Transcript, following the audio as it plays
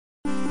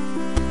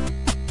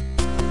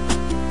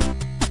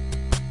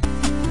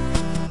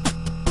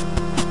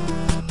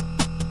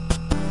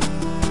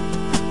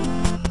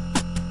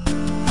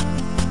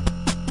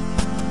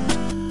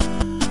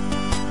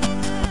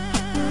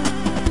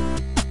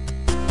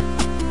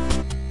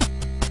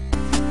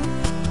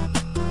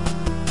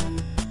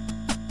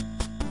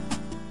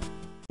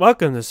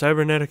Welcome to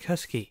Cybernetic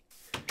Husky.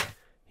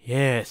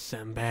 Yes,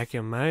 I'm back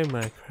in my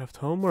Minecraft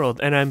homeworld,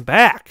 and I'm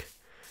back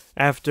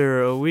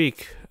after a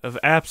week of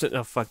absence.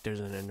 Oh fuck, there's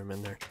an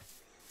Enderman there.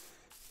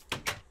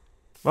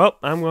 Well,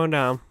 I'm going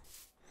down.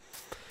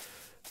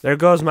 There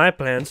goes my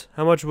plans.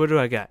 How much wood do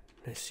I got?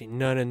 I see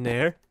none in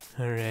there.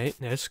 Alright,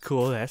 that's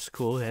cool, that's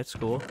cool, that's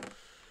cool.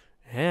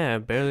 Yeah,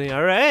 barely.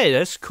 Alright,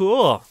 that's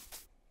cool.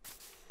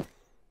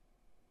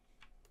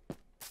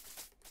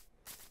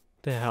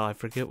 The hell, I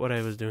forget what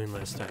I was doing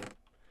last time.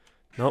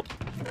 Nope.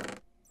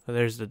 Oh,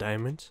 there's the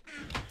diamonds.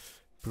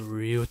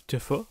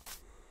 Beautiful.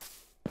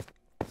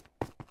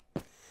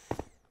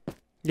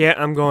 Yeah,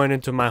 I'm going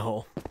into my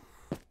hole.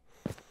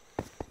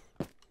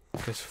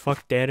 Cause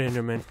fuck that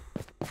Enderman.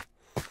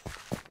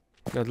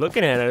 Now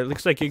looking at it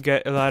looks like you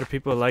got a lot of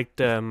people liked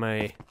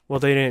my.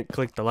 Well, they didn't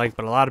click the like,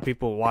 but a lot of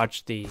people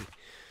watched the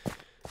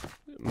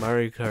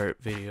Mario Kart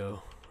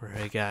video where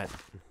I got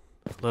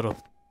a little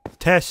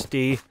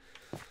testy,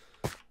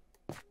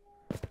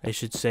 I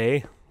should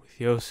say, with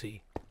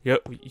Yoshi.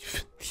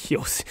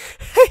 Yoshi.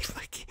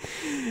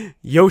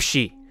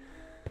 Yoshi.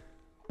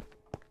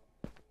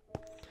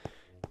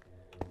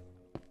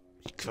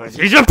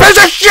 He's a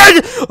piece of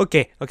shit!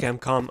 Okay, I'm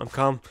calm,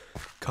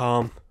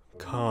 calm.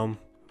 I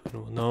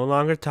will no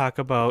longer talk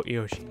about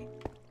Yoshi.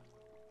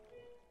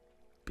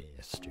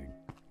 Bastard.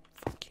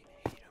 Fucking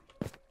hate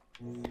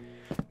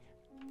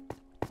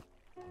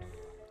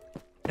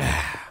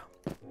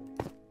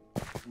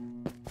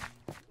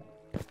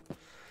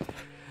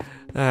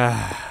him.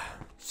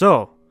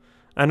 So,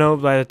 I know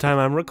by the time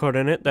I'm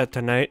recording it that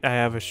tonight I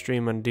have a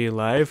stream on D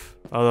Live,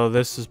 although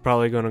this is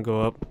probably going to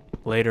go up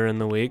later in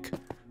the week,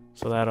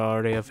 so that'll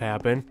already have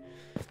happened.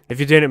 If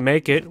you didn't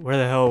make it, where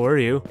the hell were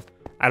you?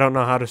 I don't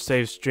know how to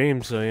save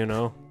streams, so you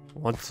know,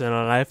 once in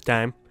a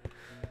lifetime.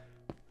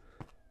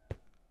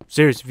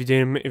 Seriously, if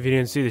you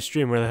didn't see the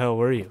stream, where the hell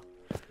were you?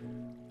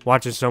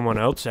 Watching someone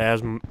else that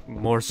has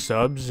more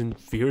subs and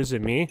viewers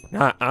than me?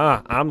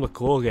 I'm the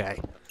cool guy.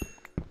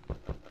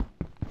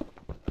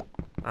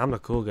 I'm the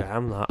cool guy.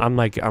 I'm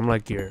like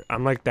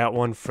that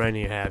one friend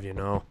you have, you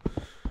know,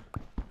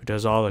 who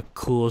does all the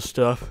cool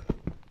stuff.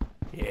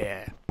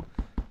 Yeah.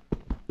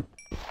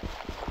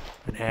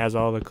 And has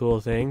all the cool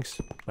things.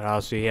 But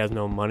also he has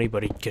no money,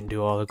 but he can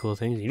do all the cool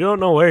things. You don't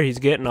know where he's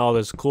getting all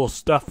this cool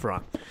stuff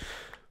from.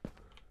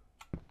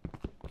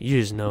 You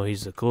just know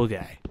he's the cool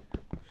guy.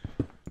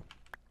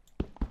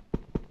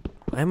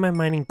 Why am I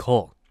mining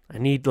coal? I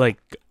need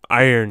like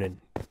iron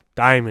and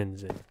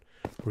diamonds and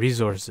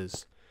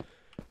resources.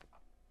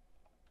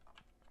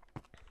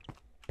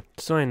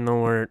 So I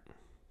know where.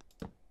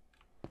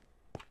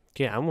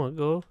 Okay, I'm gonna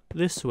go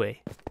this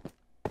way.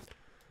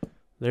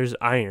 There's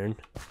iron.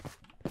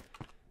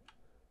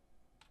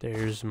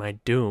 There's my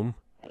doom.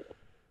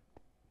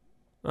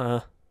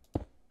 I'm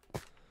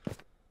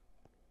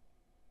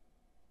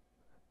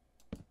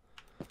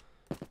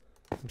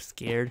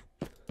scared.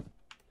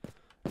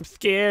 I'm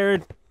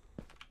scared.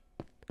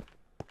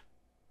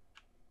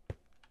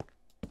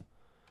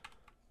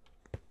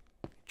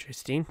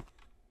 Interesting.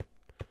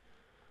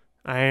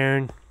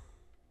 Iron.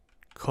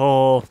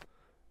 Coal.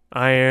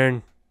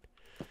 Iron.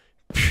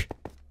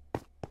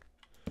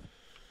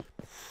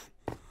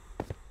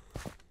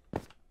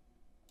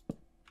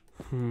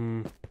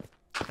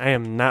 I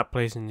am not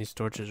placing these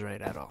torches right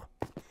at all.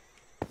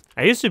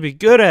 I used to be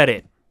good at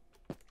it.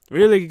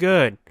 Really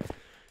good.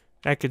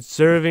 At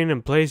conserving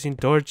and placing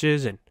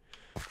torches and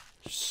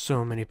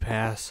so many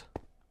paths.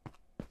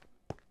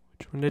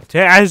 Which one did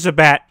it's a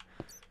bat.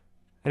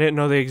 I didn't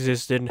know they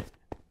existed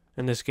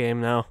in this game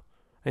now.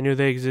 I knew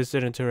they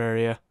existed in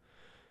Terraria.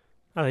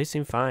 Oh, they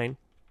seem fine.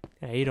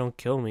 Yeah, you don't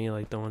kill me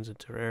like the ones in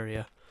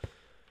Terraria.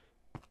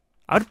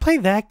 I'd play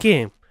that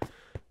game.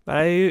 But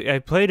I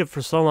played it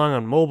for so long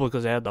on mobile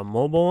because I had the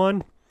mobile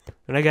one.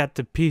 When I got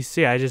to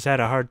PC, I just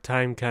had a hard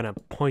time kind of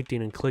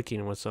pointing and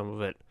clicking with some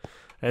of it.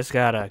 I just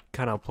gotta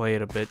kind of play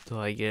it a bit till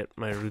I get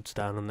my roots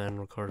down and then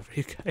record for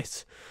you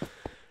guys.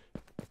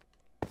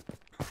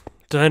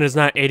 So then it's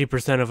not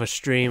 80% of a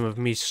stream of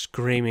me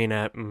screaming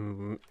at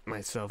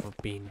myself of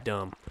being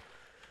dumb.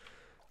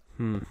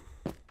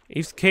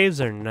 These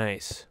caves are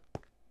nice.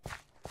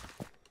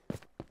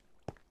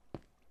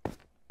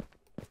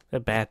 The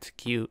bat's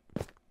cute.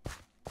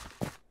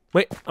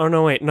 Wait, oh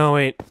no wait,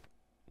 there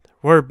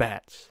were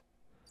bats.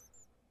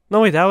 No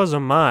wait, that was a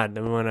mod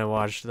when I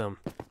watched them.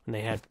 And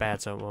they had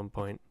bats at one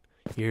point,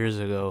 years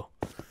ago.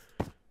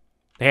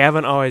 They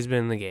haven't always been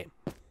in the game.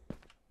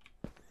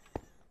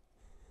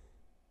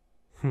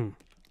 We'll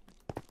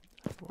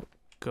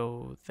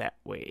go that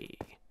way.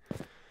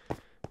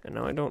 And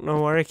now I don't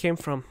know where I came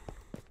from.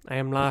 I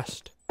am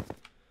lost.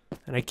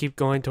 And I keep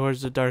going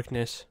towards the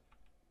darkness.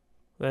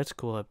 That's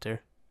cool up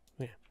there.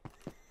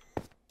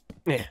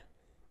 Yeah.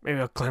 Maybe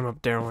I'll climb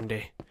up there one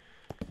day.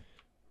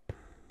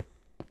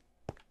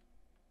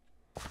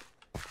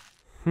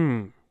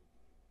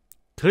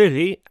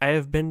 Clearly, I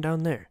have been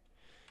down there.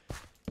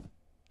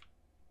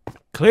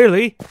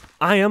 Clearly,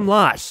 I am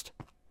lost.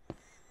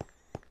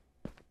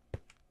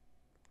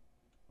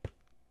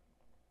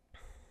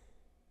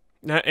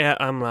 Yeah,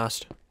 I'm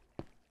lost.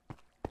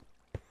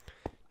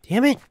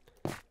 Damn it!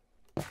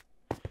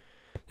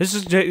 This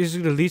is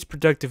the least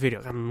productive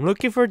video. I'm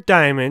looking for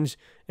diamonds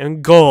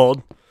and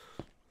gold.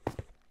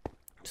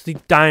 Just the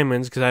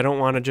diamonds because I don't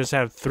want to just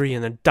have 3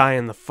 and then die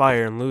in the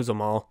fire and lose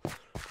them all.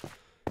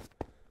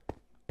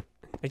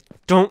 I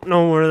don't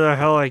know where the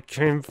hell I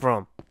came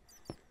from.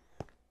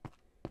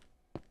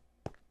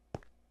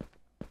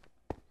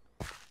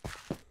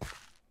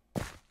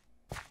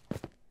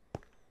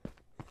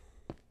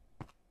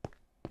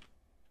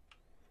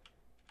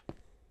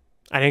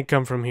 I didn't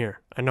come from here.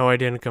 I know I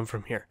didn't come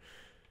from here.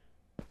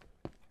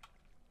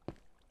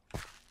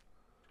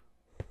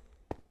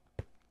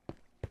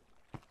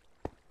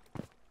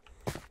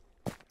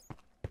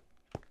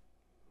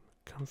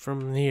 Come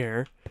from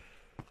here.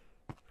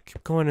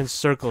 Keep going in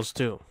circles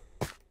too.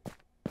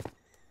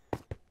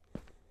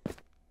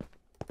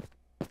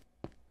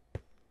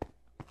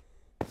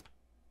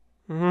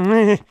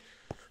 The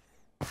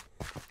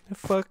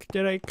fuck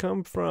did I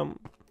come from?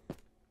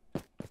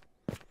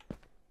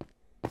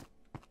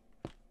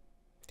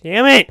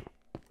 Damn it!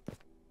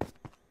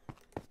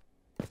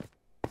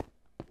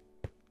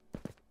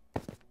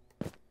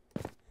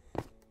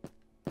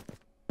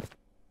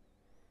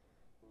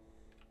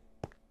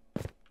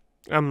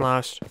 I'm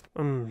lost.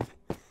 I'm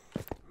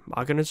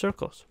walking in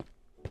circles.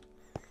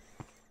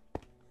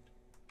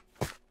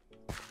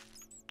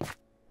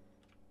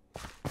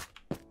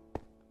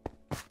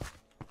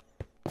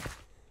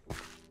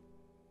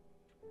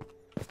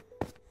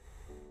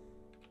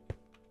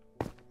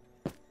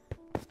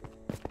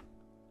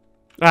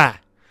 Ah!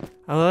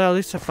 Well, at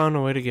least I found a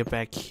way to get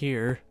back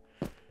here.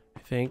 I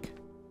think.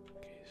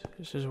 Okay, so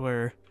this is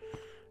where...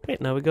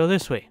 Wait, now we go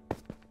this way.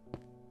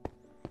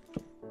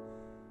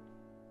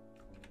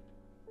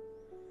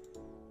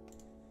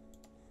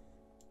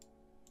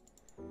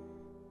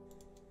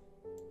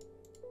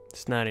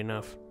 It's not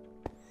enough.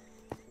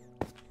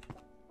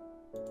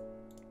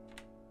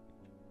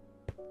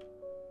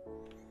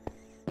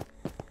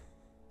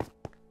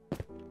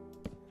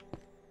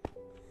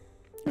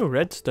 Oh,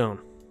 redstone.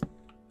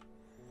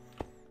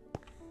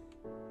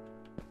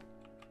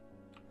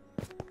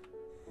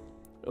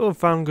 Oh,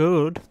 found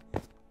gold.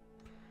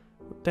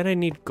 What did I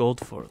need gold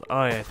for?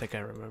 Oh, yeah, I think I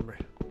remember.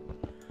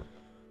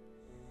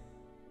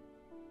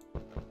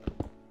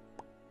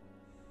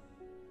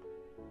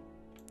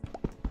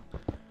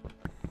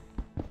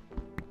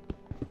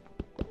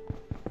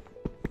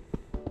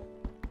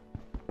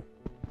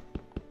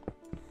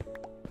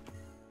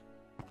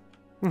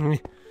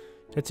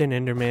 That's an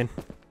Enderman.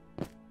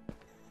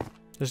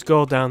 There's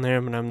gold down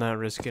there, but I'm not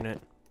risking it.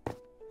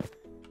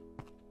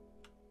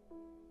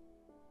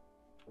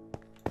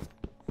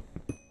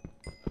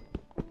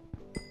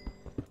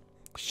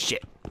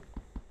 Shit.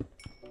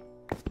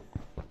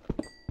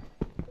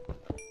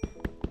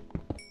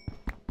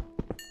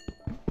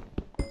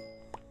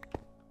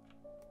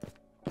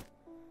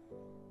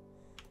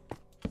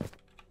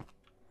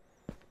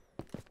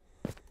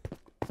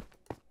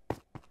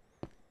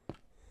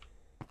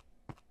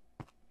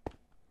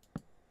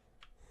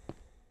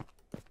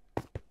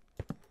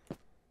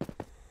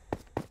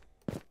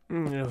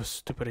 That was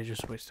stupid. I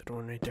just wasted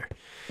one right there.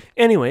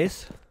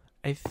 Anyways,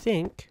 I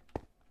think...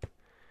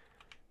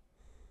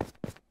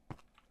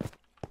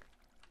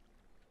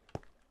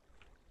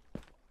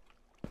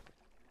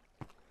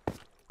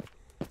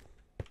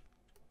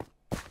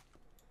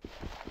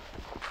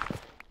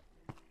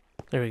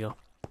 There we go.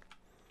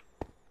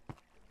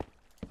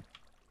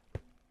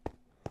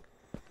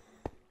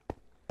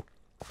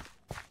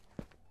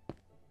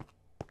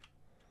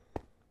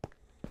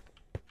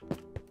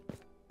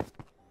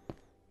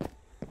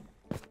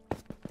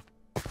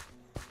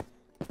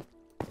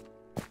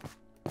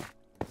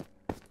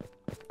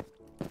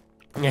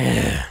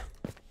 Yeah.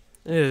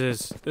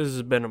 This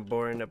has been a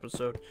boring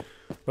episode.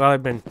 Well,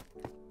 I've been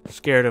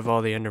scared of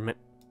all the Endermen.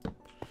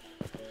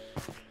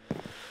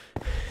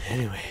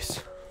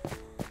 Anyways.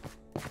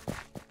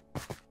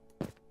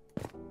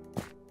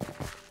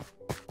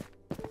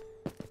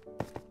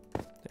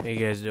 How you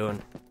guys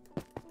doing?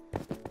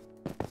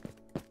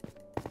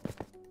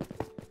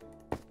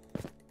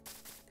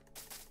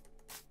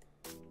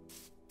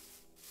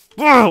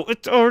 Wow,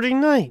 it's already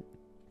night.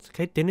 It's like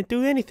I didn't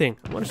do anything.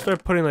 I want to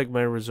start putting like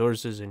my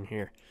resources in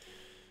here.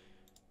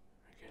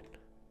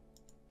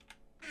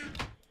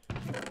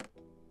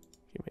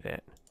 Give me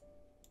that.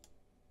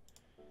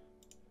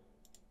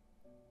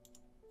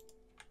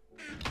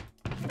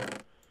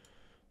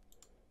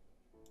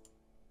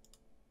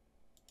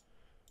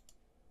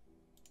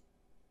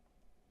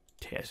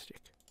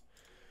 Fantastic.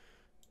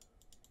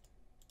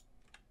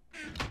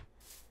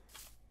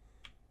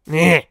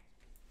 Nah.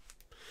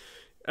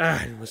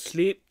 I'm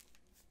asleep.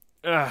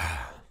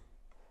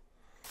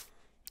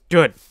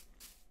 Good.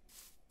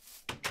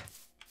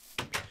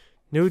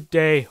 New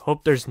day.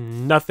 Hope there's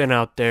nothing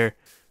out there.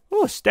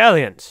 Oh,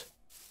 stallions.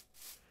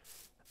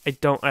 I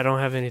don't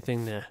have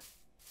anything to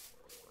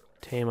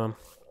tame them.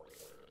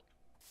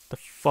 The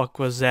fuck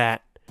was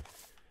that?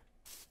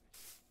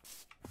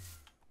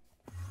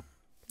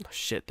 Oh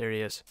shit, there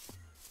he is.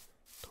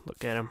 Don't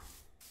look at him.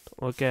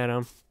 Don't look at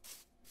him.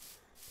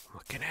 I'm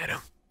looking at him.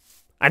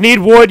 I need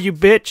wood, you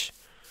bitch.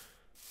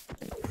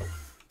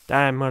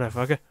 Die,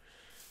 motherfucker.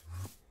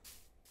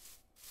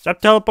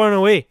 Stop teleporting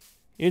away.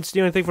 You didn't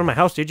steal anything from my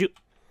house, did you?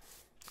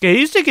 Okay,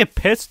 he used to get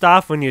pissed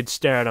off when you'd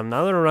stare at him.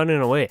 Now they're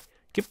running away.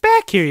 Get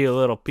back here, you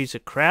little piece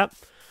of crap.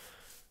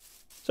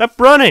 Stop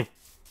running.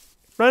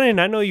 Running,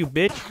 I know you,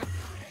 bitch.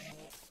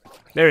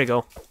 There you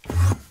go.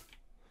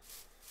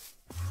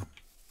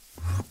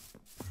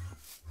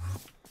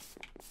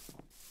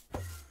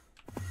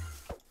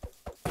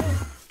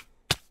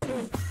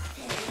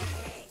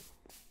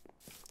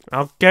 I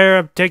don't care,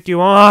 I'll take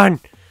you on.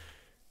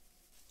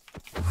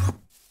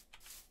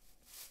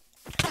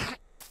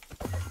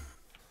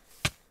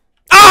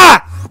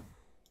 Ah!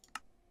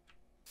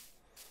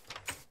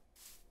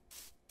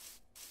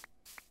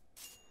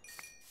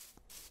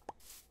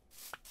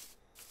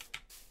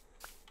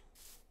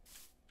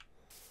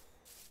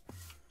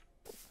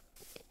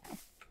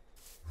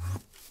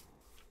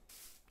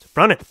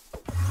 Run it.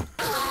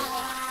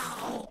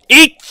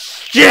 Eat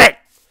shit!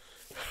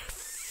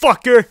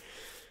 Fucker!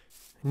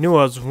 Knew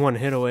I was one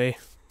hit away.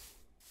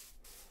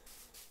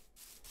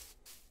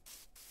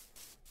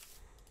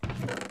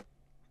 Put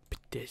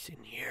this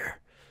in here.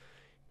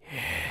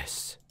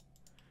 Yes.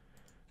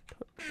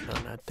 No,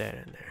 not that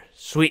in there.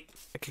 Sweet.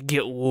 I could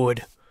get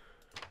wood.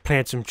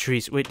 Plant some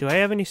trees. Wait, do I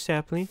have any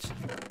saplings?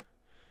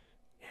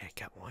 Yeah, I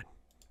got one.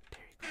 There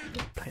you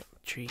go. Plant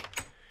a tree.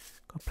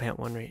 Go plant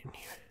one right in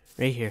here.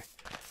 Right here.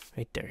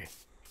 Right there.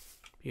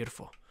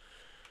 Beautiful.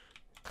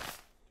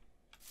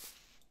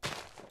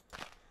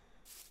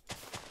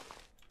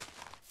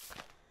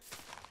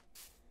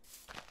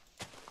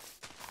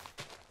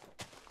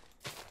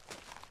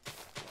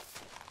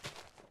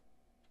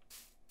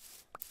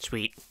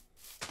 Sweet.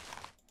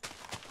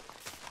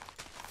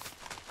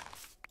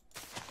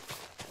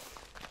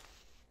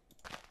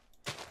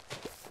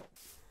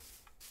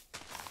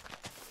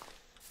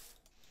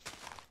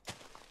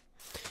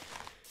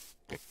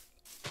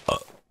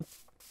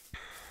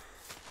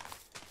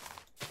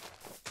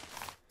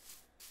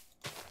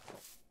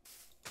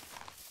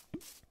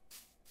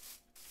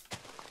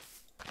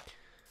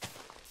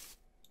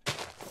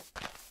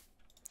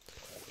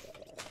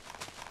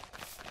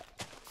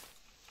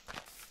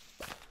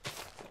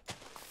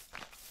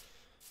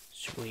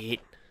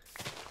 Sweet.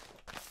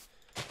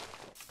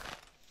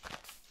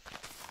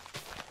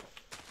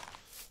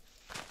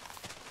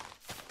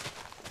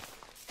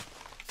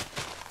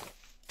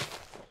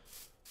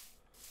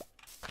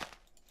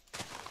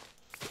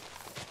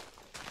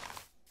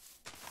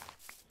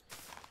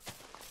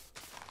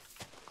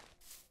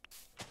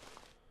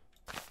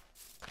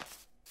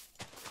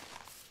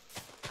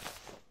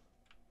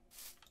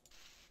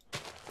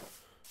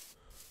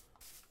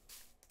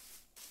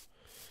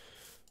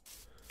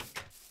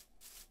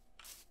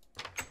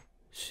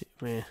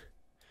 Man.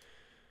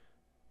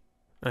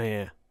 Oh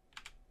yeah.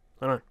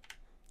 Hold on.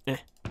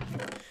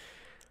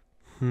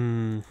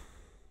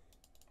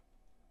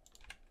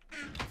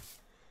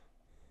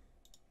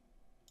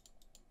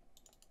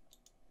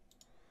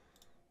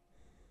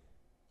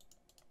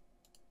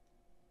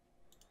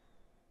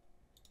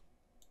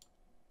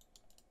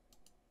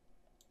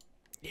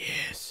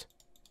 Yes.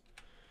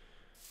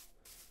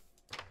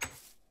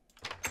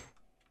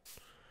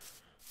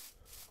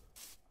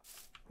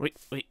 Wait.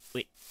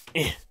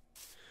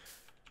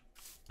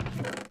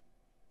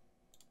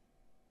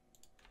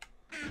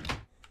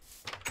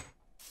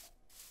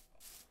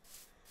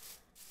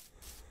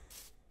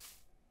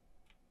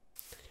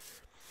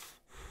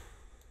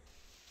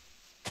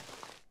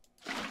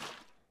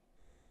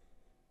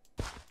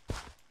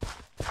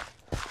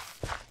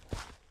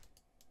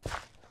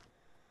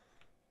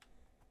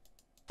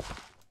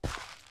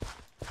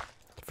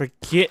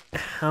 Forget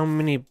how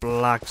many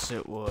blocks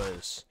it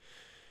was.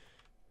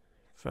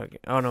 Fuck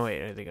it. Oh no,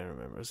 wait, I think I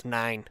remember. It was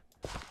 9.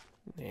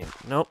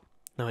 Nope.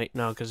 No, wait,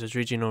 no, because it's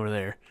reaching over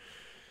there.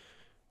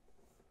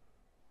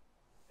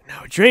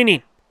 Now it's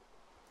raining.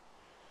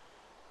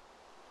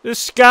 The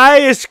sky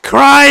is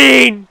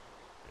crying.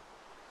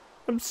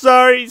 I'm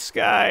sorry,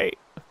 sky.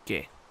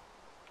 Okay.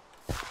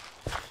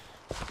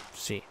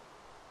 See.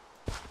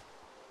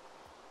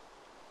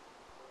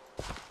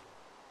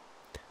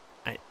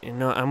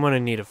 I'm gonna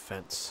need a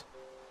fence.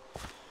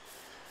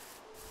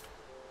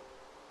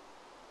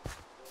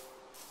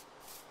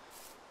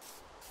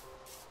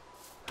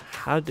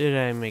 How did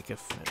I make a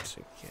fence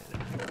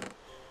again?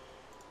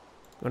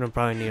 I'm gonna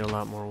probably need a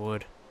lot more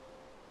wood.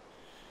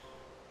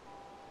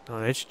 Oh,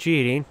 that's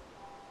cheating.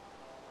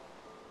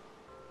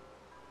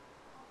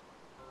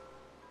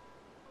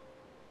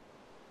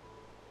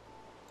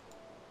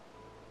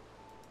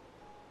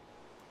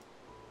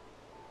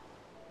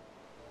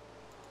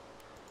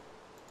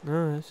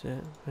 No, that's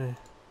it. Right.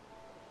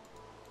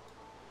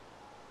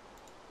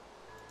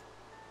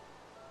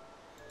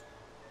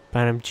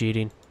 But I'm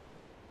cheating.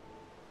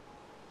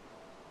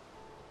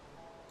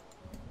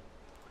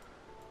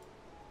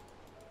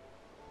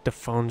 The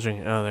phone's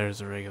ringing. Oh, there's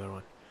the regular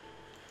one.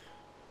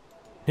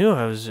 I knew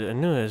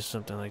it was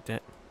something like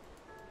that.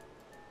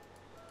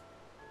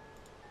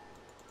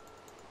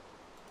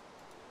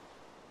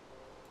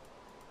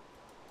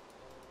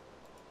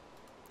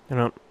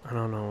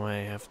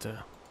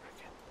 to...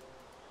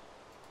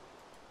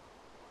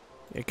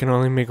 It can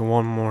only make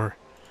one more.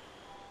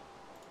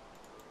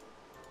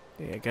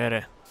 Yeah, I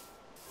gotta...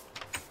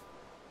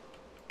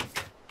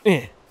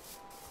 Eh.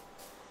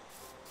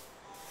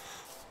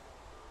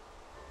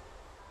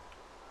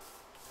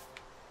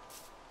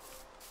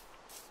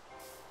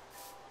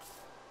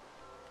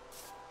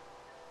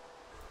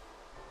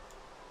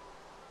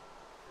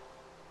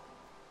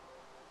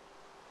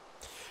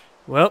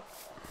 Well,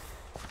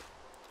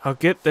 I'll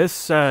get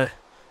this, I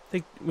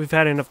think we've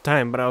had enough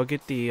time, but I'll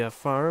get the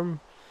farm.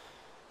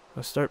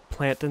 I'll start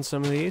planting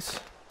some of these,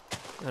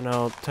 and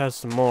I'll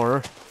test some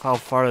more, how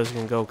far this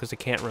can go, because I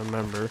can't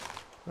remember,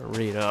 or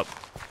read up.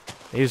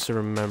 I used to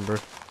remember.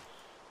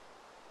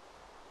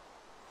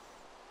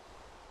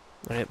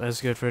 Alright,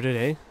 that's good for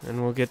today,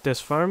 and we'll get this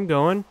farm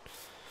going,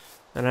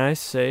 and I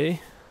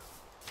say,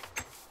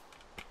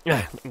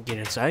 get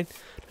inside.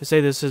 I say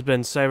this has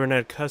been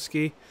Cybernetic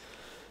Husky,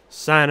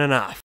 signing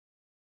off.